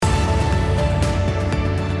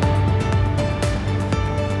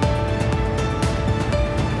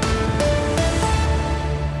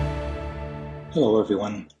Hello,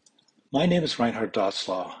 everyone. My name is Reinhard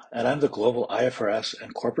Dotzlaw, and I'm the Global IFRS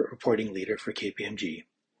and Corporate Reporting Leader for KPMG.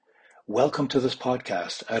 Welcome to this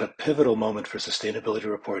podcast at a pivotal moment for sustainability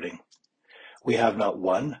reporting. We have not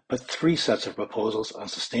one, but three sets of proposals on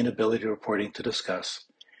sustainability reporting to discuss,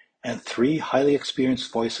 and three highly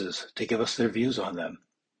experienced voices to give us their views on them.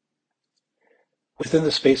 Within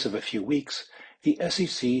the space of a few weeks, the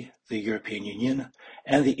SEC, the European Union,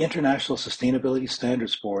 and the International Sustainability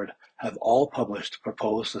Standards Board have all published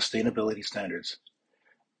proposed sustainability standards.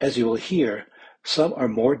 As you will hear, some are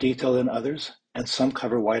more detailed than others, and some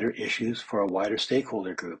cover wider issues for a wider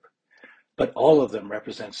stakeholder group. But all of them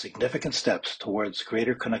represent significant steps towards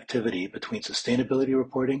greater connectivity between sustainability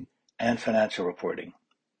reporting and financial reporting.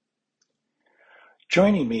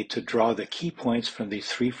 Joining me to draw the key points from these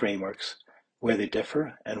three frameworks, where they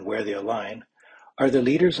differ and where they align, are the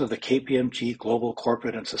leaders of the KPMG Global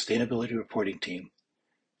Corporate and Sustainability Reporting Team.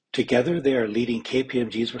 Together, they are leading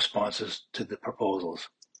KPMG's responses to the proposals.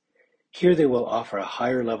 Here they will offer a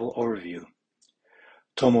higher-level overview.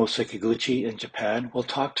 Tomo Sekiguchi in Japan will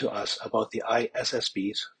talk to us about the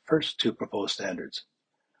ISSB's first two proposed standards.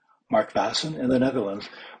 Mark Vassen in the Netherlands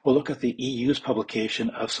will look at the EU's publication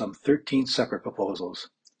of some 13 separate proposals.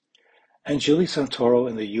 And Julie Santoro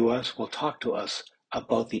in the US will talk to us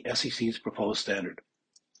about the SEC's proposed standard.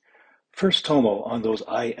 First, Tomo on those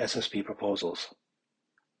ISSB proposals.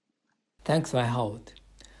 Thanks, Reinhard.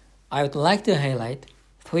 I would like to highlight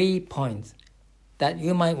 3 points that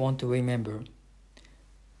you might want to remember.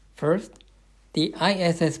 First, the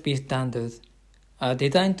ISSB standards are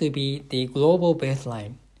designed to be the global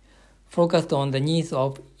baseline, focused on the needs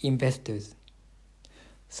of investors.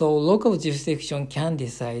 So local jurisdiction can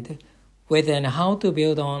decide whether and how to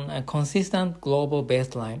build on a consistent global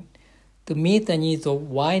baseline to meet the needs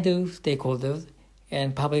of wider stakeholders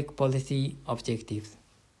and public policy objectives.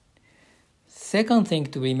 Second thing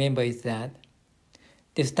to remember is that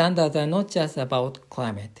the standards are not just about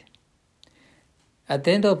climate. At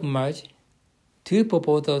the end of March, 2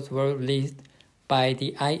 proposals were released by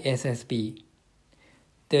the ISSB,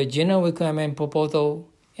 the General Requirement Proposal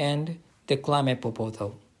and the Climate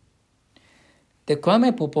Proposal. The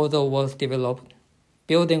Climate Proposal was developed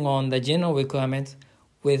building on the general requirements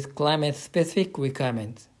with climate-specific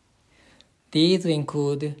requirements. These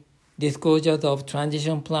include disclosures of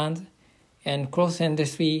transition plans and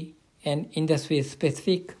cross-industry and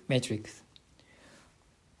industry-specific metrics.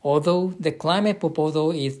 Although the Climate Proposal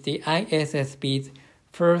is the ISSB's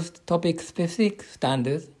first topic-specific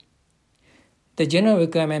standard, the General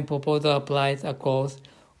Requirement Proposal applies across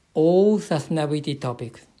all sustainability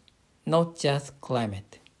topics, not just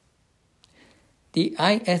climate. The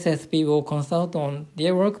ISSB will consult on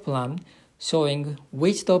their work plan showing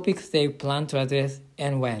which topics they plan to address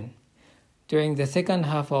and when during the second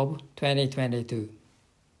half of 2022.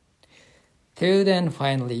 Third and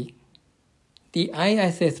finally, the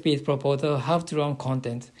ISSB's proposal have drawn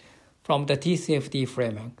contents from the TCFD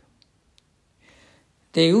framework.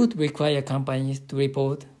 They would require companies to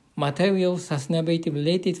report material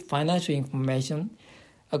sustainability-related financial information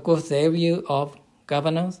across the area of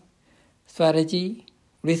governance, strategy,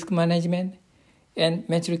 risk management, and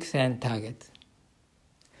metrics and targets.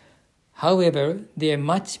 However, they are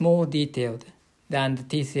much more detailed than the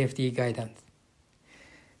TCFD guidance.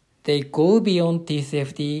 They go beyond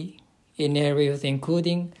TCFD in areas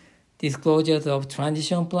including disclosures of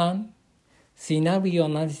transition plan, scenario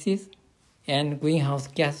analysis, and greenhouse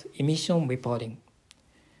gas emission reporting.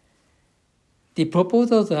 The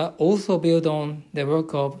proposals are also built on the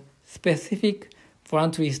work of specific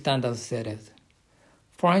voluntary standard setters.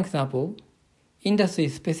 For example,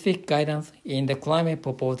 industry-specific guidance in the climate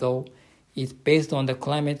proposal is based on the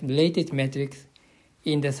climate-related metrics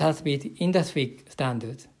in the SASB industry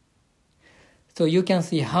standards. So you can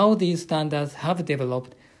see how these standards have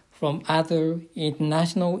developed from other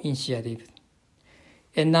international initiatives.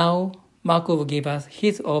 And now, Mark will give us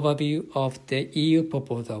his overview of the EU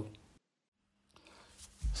proposal.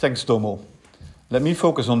 Thanks, Tomo. Let me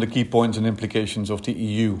focus on the key points and implications of the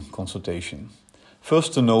EU consultation.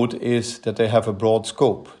 First to note is that they have a broad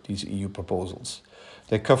scope, these EU proposals.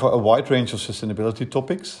 They cover a wide range of sustainability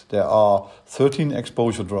topics. There are 13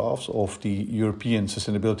 exposure drafts of the European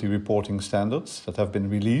Sustainability Reporting Standards that have been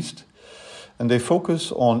released, and they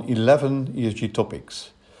focus on 11 ESG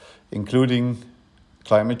topics, including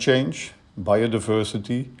climate change,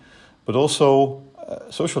 biodiversity, but also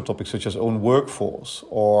social topics such as own workforce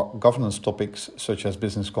or governance topics such as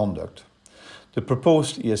business conduct. The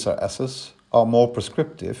proposed ESRSs are more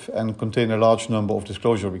prescriptive and contain a large number of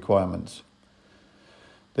disclosure requirements.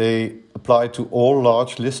 They apply to all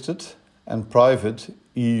large listed and private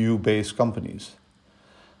EU-based companies.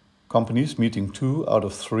 Companies meeting 2 out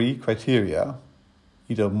of 3 criteria,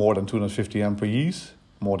 either more than 250 employees,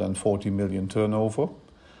 more than 40 million turnover,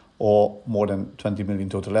 or more than 20 million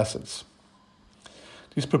total assets.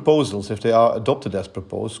 These proposals, if they are adopted as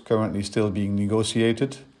proposed, currently still being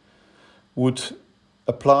negotiated, would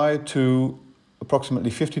apply to approximately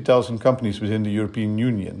 50,000 companies within the European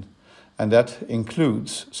Union, and that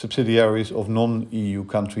includes subsidiaries of non-EU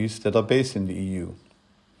countries that are based in the EU.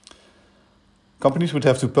 Companies would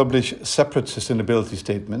have to publish separate sustainability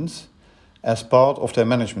statements as part of their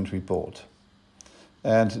management report.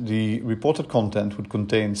 And the reported content would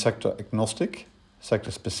contain sector agnostic, sector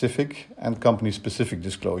specific, and company specific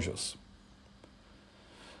disclosures.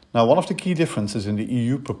 Now, one of the key differences in the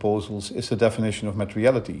EU proposals is the definition of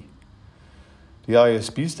materiality. The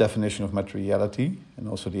IASB's definition of materiality, and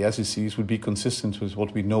also the SEC's, would be consistent with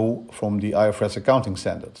what we know from the IFRS accounting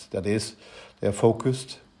standards. That is, they are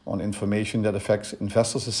focused on information that affects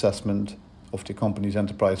investors' assessment of the company's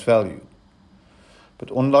enterprise value. But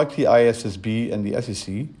unlike the IASB and the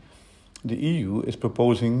SEC, the EU is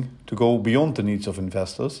proposing to go beyond the needs of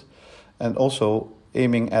investors and also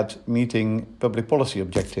aiming at meeting public policy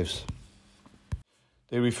objectives.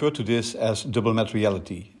 They refer to this as double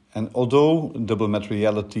materiality. And although double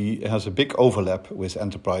materiality has a big overlap with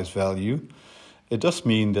enterprise value, it does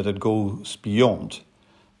mean that it goes beyond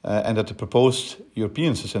and that the proposed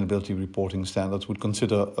European sustainability reporting standards would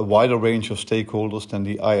consider a wider range of stakeholders than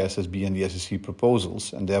the IASB and the SEC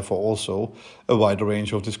proposals, and therefore also a wider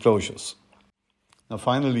range of disclosures. Now,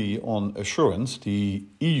 finally, on assurance, the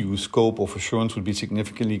EU scope of assurance would be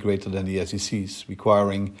significantly greater than the SEC's,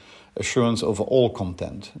 requiring assurance over all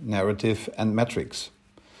content, narrative, and metrics.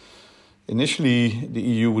 Initially, the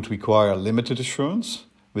EU would require limited assurance,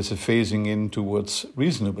 with a phasing in towards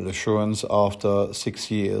reasonable assurance after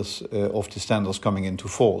 6 years of the standards coming into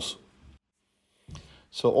force.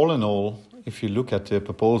 So all in all, if you look at the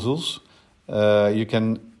proposals, you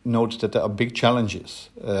can note that there are big challenges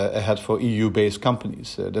ahead for EU-based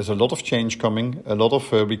companies. There's a lot of change coming, a lot of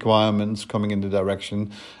requirements coming in the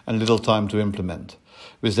direction, and little time to implement.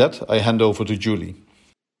 With that, I hand over to Julie.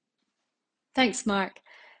 Thanks, Mark.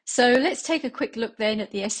 So let's take a quick look then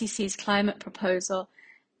at the SEC's climate proposal.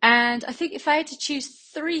 And I think if I had to choose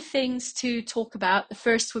 3 things to talk about, the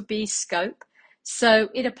first would be scope. So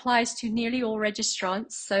it applies to nearly all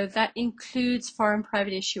registrants, so that includes foreign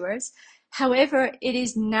private issuers. However, it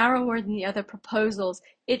is narrower than the other proposals.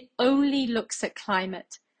 It only looks at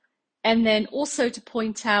climate. And then also to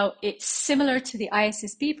point out, it's similar to the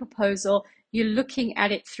ISSB proposal. You're looking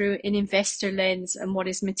at it through an investor lens and what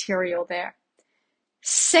is material there.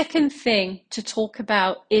 Second thing to talk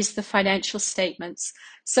about is the financial statements.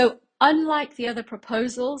 So unlike the other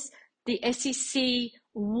proposals, the SEC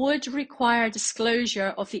would require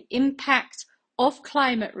disclosure of the impact of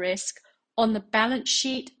climate risk on the balance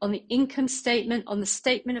sheet, on the income statement, on the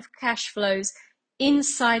statement of cash flows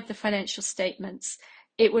inside the financial statements.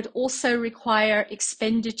 It would also require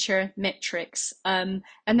expenditure metrics, and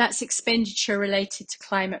that's expenditure related to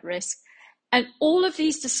climate risk. And all of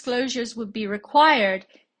these disclosures would be required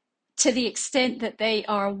to the extent that they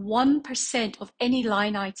are 1% of any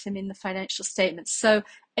line item in the financial statements. So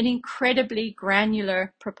an incredibly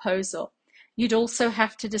granular proposal. You'd also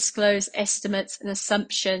have to disclose estimates and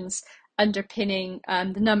assumptions underpinning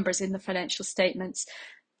the numbers in the financial statements.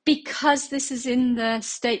 Because this is in the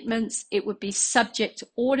statements, it would be subject to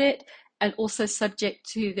audit and also subject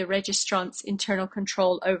to the registrant's internal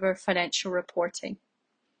control over financial reporting.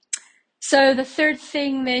 So the third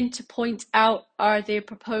thing then to point out are the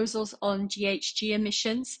proposals on GHG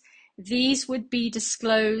emissions. These would be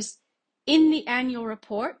disclosed in the annual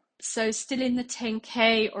report, so still in the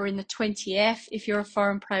 10K or in the 20F if you're a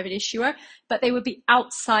foreign private issuer, but they would be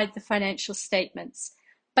outside the financial statements,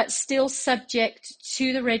 but still subject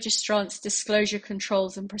to the registrant's disclosure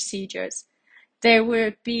controls and procedures. There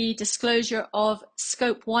would be disclosure of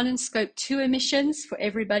Scope 1 and Scope 2 emissions for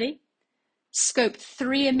everybody. Scope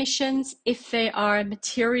 3 emissions if they are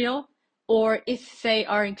material or if they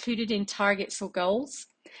are included in targets or goals.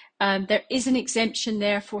 There is an exemption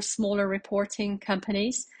there for smaller reporting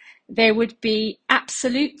companies. There would be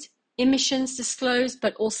absolute emissions disclosed,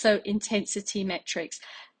 but also intensity metrics.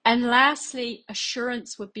 And lastly,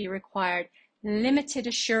 assurance would be required, limited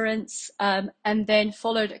assurance, and then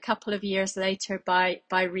followed a couple of years later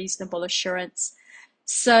by reasonable assurance.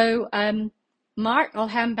 So, Mark, I'll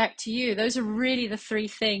hand back to you. Those are really the 3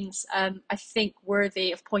 things I think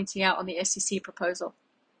worthy of pointing out on the SEC proposal.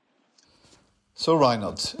 So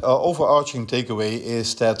Reinhard, our overarching takeaway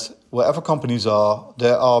is that wherever companies are,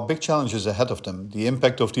 there are big challenges ahead of them. The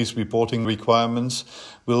impact of these reporting requirements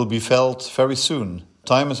will be felt very soon.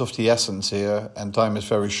 Time is of the essence here, and time is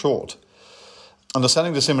very short.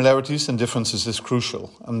 Understanding the similarities and differences is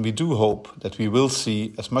crucial, and we do hope that we will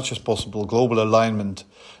see as much as possible global alignment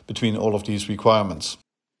between all of these requirements.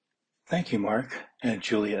 Thank you, Mark and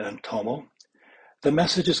Julia and Tomo. The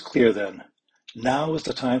message is clear then. Now is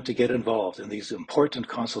the time to get involved in these important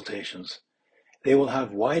consultations. They will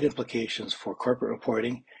have wide implications for corporate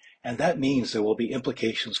reporting, and that means there will be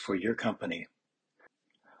implications for your company.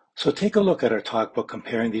 So take a look at our talkbook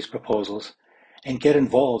comparing these proposals and get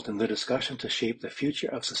involved in the discussion to shape the future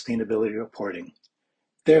of sustainability reporting.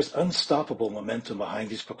 There's unstoppable momentum behind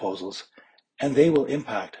these proposals, and they will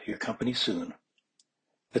impact your company soon.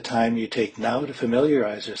 The time you take now to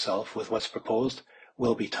familiarize yourself with what's proposed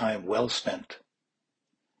will be time well spent.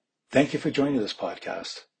 Thank you for joining this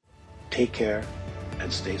podcast. Take care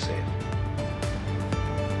and stay safe.